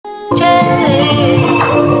jelly.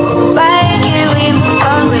 Why can't we move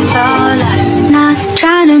on with our life? Not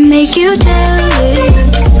trying to make you jelly.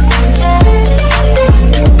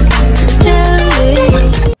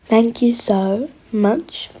 Thank you so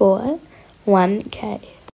much for 1K.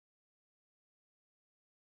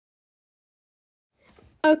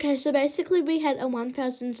 Okay, so basically we had a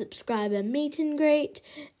 1,000 subscriber meet and greet,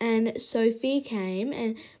 and Sophie came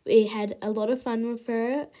and we had a lot of fun with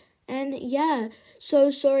her. And yeah,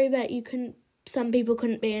 so sorry that some people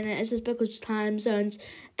couldn't be in it. It's just because time zones.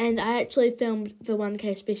 And I actually filmed the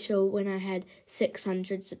 1K special when I had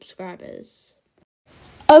 600 subscribers.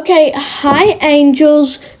 Okay, hi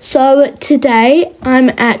angels. So today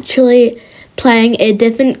I'm actually playing a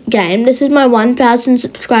different game. This is my 1,000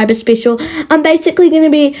 subscriber special. I'm basically going to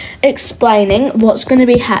be explaining what's going to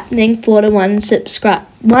be happening for the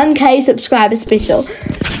 1K subscriber special.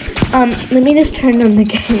 Let me just turn on the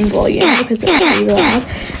game volume because it's really loud.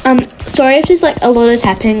 Sorry if there's like a lot of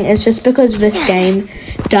tapping. It's just because this game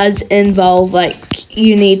does involve like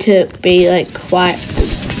you need to be like quite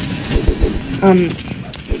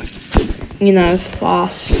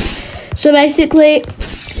fast. So basically,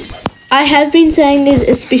 I have been saying there's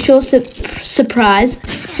a special surprise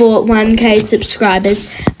for 1K subscribers,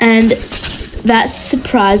 and that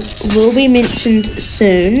surprise will be mentioned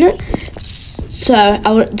soon. So I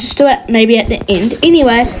will just do it maybe at the end.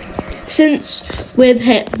 Anyway, since we've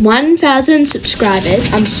hit 1,000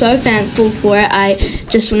 subscribers, I'm so thankful for it. I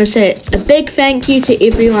just want to say a big thank you to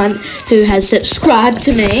everyone who has subscribed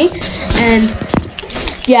to me, and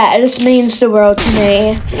yeah, it just means the world to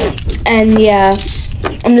me. And yeah,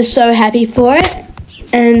 I'm just so happy for it,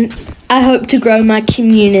 and I hope to grow my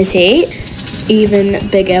community even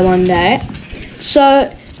bigger one day.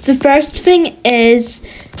 So the first thing is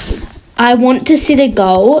I want to set a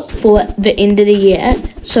goal for the end of the year.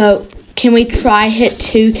 So can we try hit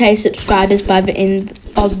 2K subscribers by the end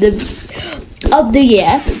of the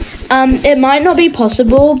year? It might not be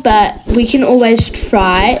possible, but we can always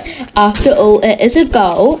try. After all, it is a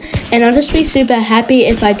goal, and I'll just be super happy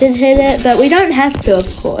if I did hit it, but we don't have to, of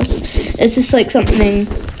course. It's just like something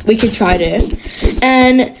we could try to.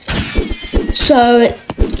 And so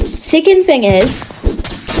second thing is,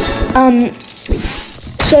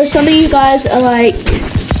 so some of you guys are like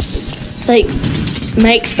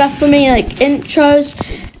make stuff for me, like intros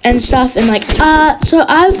and stuff, and like art. So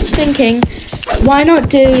I was thinking, why not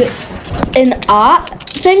do an art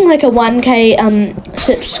thing, like a 1K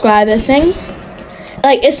subscriber thing?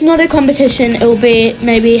 Like, it's not a competition. It will be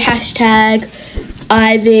maybe hashtag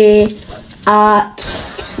Ivy Art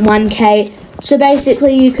 1K. So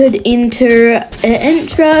basically you could enter an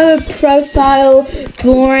intro, profile,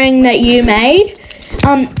 drawing that you made.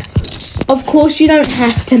 Of course you don't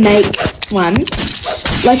have to make one.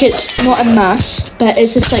 Like, it's not a must, but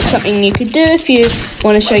it's just like something you could do if you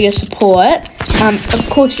want to show your support. Of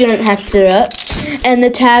course you don't have to do it. And the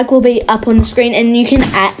tag will be up on the screen, and you can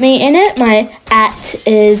 @ me in it. My @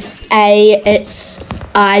 is it's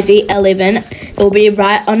Ivy11. It will be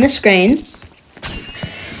right on the screen.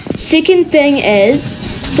 Second thing is,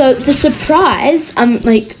 so the surprise, I'm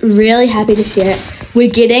like really happy to share it. We're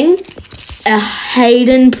getting a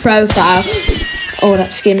Hayden profile. Oh,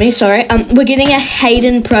 that scared me, sorry. We're getting a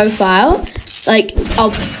Hayden profile. Like,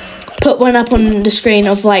 I'll put one up on the screen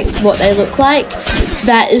of like what they look like.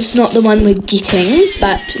 That is not the one we're getting,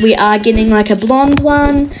 but we are getting like a blonde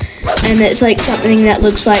one, and it's like something that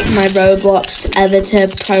looks like my Roblox avatar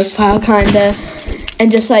profile kinda,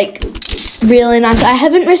 and just like really nice. I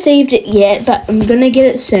haven't received it yet, but I'm gonna get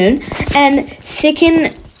it soon. And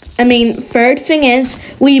third thing is,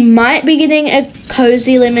 we might be getting a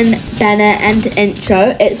Cozy Lemon banner and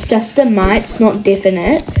intro. It's just a might, it's not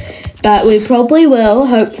definite, but we probably will,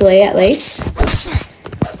 hopefully at least.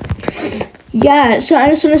 Yeah, so I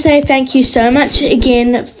just want to say thank you so much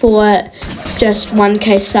again for just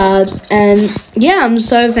 1K subs, and yeah, I'm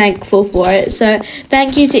so thankful for it. So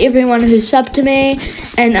thank you to everyone who subbed to me,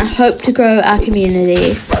 and I hope to grow our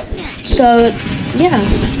community. So yeah.